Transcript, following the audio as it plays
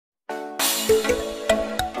Hi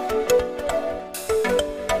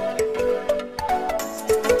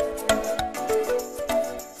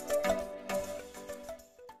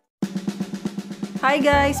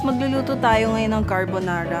guys! Magluluto tayo ngayon ng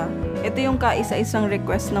carbonara. Ito yung kaisa-isang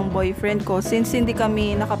request ng boyfriend ko since hindi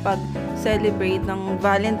kami nakapag-celebrate ng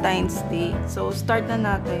Valentine's Day. So, start na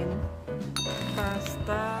natin.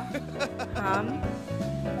 Pasta, ham,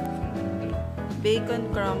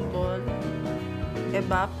 bacon crumble,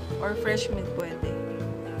 evap, or fresh milk pwede.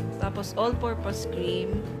 Tapos, all-purpose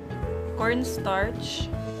cream, cornstarch,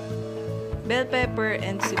 bell pepper,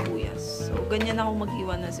 and sibuyas. So, ganyan ako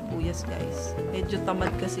maghiwa ng sibuyas, guys. Medyo tamad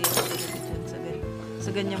kasi ako sa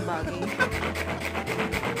ganyang bagay.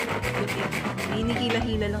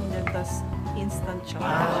 Hinihila-hila lang dyan, tas instant siya.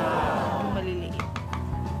 Maliliit.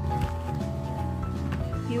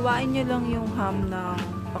 Hiwain nyo lang yung ham ng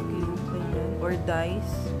pa-cube, ganyan, or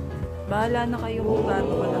dice. Bahala na kayo kung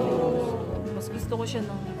gaano malaki yung gusto. Mas gusto ko siya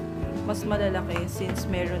ng mas malalaki since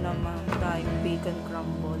meron naman tayong bacon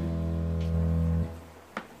crumble.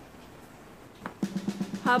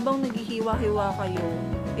 Habang naghihiwa-hiwa kayo,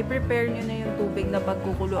 i-prepare nyo na yung tubig na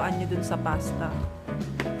pagkukuluan nyo dun sa pasta.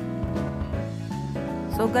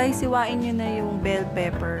 So guys, hiwain nyo na yung bell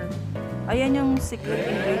pepper. Ayan yung secret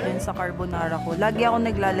ingredient sa carbonara ko. Lagi ako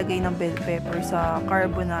naglalagay ng bell pepper sa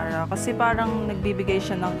carbonara kasi parang nagbibigay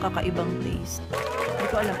siya ng kakaibang taste. Hindi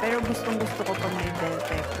ko alam, pero gustong-gusto ko pag may bell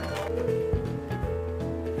pepper.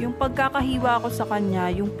 Yung pagkakahiwa ko sa kanya,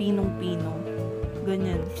 yung pinong-pino.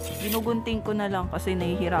 Ganyan. Ginugunting ko na lang kasi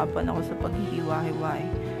nahihirapan ako sa paghihiwa-hiwa.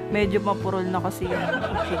 Medyo mapurol na kasi yung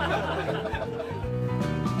kutsila.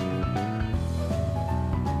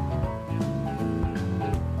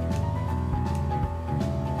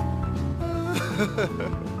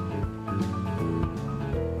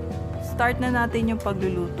 Start na natin yung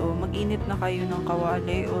pagluluto. Mag-init na kayo ng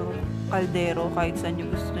kawali o kaldero kahit saan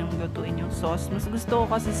nyo gusto yung lutuin yung sauce. Mas gusto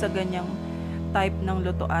ko kasi sa ganyang type ng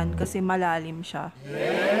lutuan kasi malalim siya.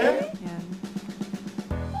 Yan.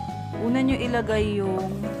 Una nyo ilagay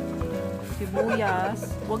yung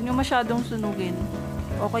sibuyas. Huwag nyo masyadong sunugin.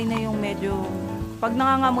 Okay na yung medyo, pag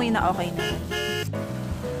nangangamoy na okay na.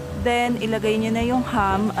 Then, ilagay nyo na yung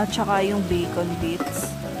ham at saka yung bacon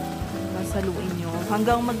bits. Saluin nyo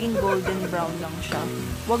hanggang maging golden brown lang siya.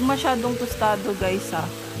 Huwag masyadong tostado guys ha.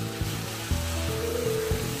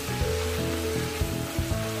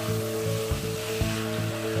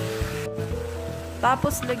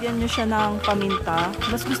 Tapos, lagyan nyo siya ng paminta.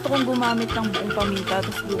 Mas gusto kong gumamit ng buong paminta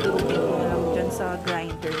tapos dudurugin ko na lang dyan sa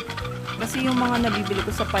grinder. Kasi yung mga nabibili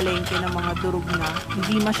ko sa palengke ng mga durug na,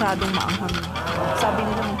 hindi masyadong maanghang. Sabi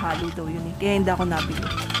nila may halo daw yun eh. Kaya hindi ako nabili.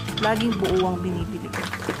 Laging buo ang binibili ko.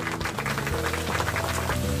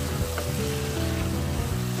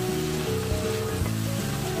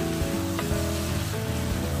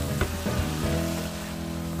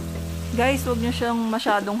 Guys, huwag nyo siyang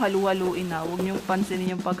masyadong halu-haluin na. Huwag nyo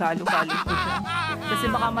pansinin yung paghalo-halo ko dyan. Kasi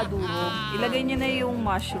baka madurog. Ilagay nyo na yung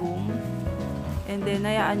mushroom. And then,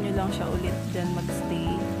 hayaan nyo lang siya ulit dyan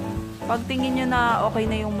magstay. Pag tingin nyo na okay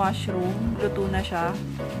na yung mushroom, luto na siya,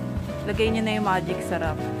 lagay nyo na yung magic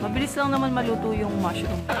sarap. Mabilis lang naman maluto yung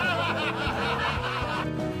mushroom.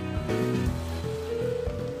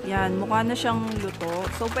 Yan, mukha na siyang luto.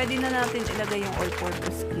 So, pwede na natin ilagay yung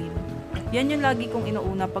all-purpose cream. Yan yung lagi kong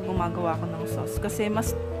inuuna pag gumagawa ko ng sauce. Kasi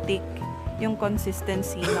mas thick yung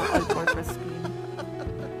consistency ng all-purpose cream.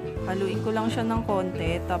 Haluin ko lang siya ng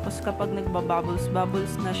konti. Tapos kapag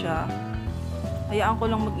nagbabubbles na siya, hayaan ko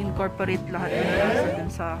lang mag-incorporate lahat ng lasa dun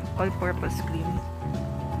sa all-purpose cream.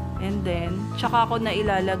 And then, tsaka ko na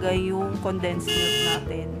ilalagay yung condensed milk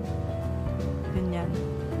natin. Ganyan.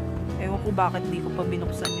 Ewan ko bakit di ko pa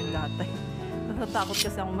binuksan yung lata. Natatakot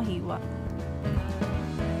kasi akong mahiwa.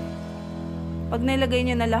 Pag nailagay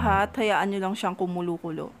nyo na lahat, hayaan nyo lang siyang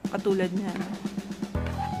kumulo-kulo. Katulad niyan.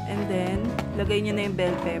 And then, lagay nyo na yung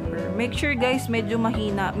bell pepper. Make sure guys, medyo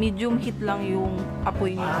mahina, medium heat lang yung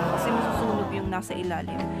apoy nyo. Kasi masusunog yung nasa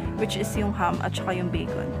ilalim. Which is yung ham at saka yung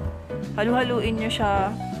bacon. Halu-haluin nyo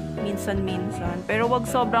siya minsan-minsan. Pero wag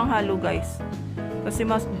sobrang halo guys. Kasi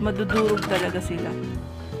mas madudurog talaga sila.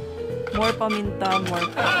 More paminta, more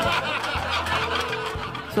paminta.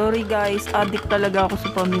 Sorry guys, addict talaga ako sa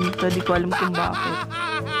paminta. Di ko alam kung bakit.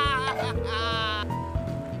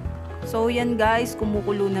 So yan guys,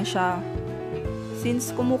 kumukulo na siya.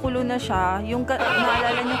 Since kumukulo na siya, yung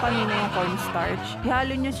naalala nyo kanina yung cornstarch,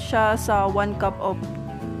 ihalo nyo siya sa 1 cup of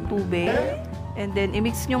tubig. And then,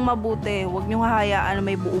 i-mix nyo mabuti. Huwag nyo hahayaan na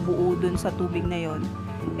may buo-buo dun sa tubig na yon.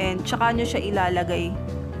 And tsaka nyo siya ilalagay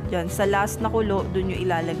dyan. Sa last na kulo, dun nyo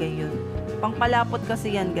ilalagay yun. Pangpalapot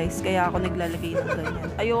kasi yan guys, kaya ako naglalagay ng ganyan.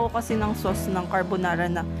 Ayoko kasi ng sauce ng carbonara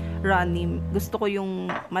na runny. Gusto ko yung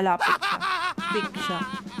malapot siya, thick siya.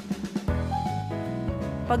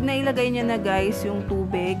 Pag nailagay niya na guys yung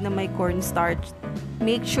tubig na may cornstarch,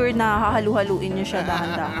 make sure na hahalu-haluin niyo siya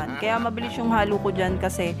dahan-dahan. Kaya mabilis yung halo ko dyan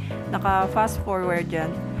kasi naka fast forward dyan.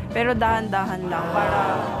 Pero dahan-dahan lang para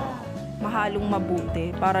mahalong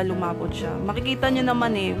mabuti, para lumapot siya. Makikita niyo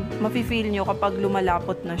naman mafe-feel niyo kapag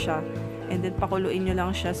lumalapot na siya. And then pakuluin niyo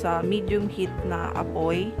lang siya sa medium heat na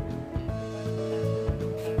apoy.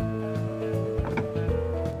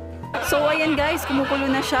 So ayan guys, kumukulo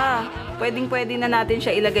na siya. Pwedeng-pwede na natin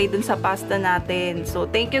siya ilagay dun sa pasta natin. So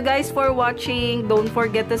thank you guys for watching. Don't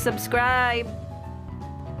forget to subscribe.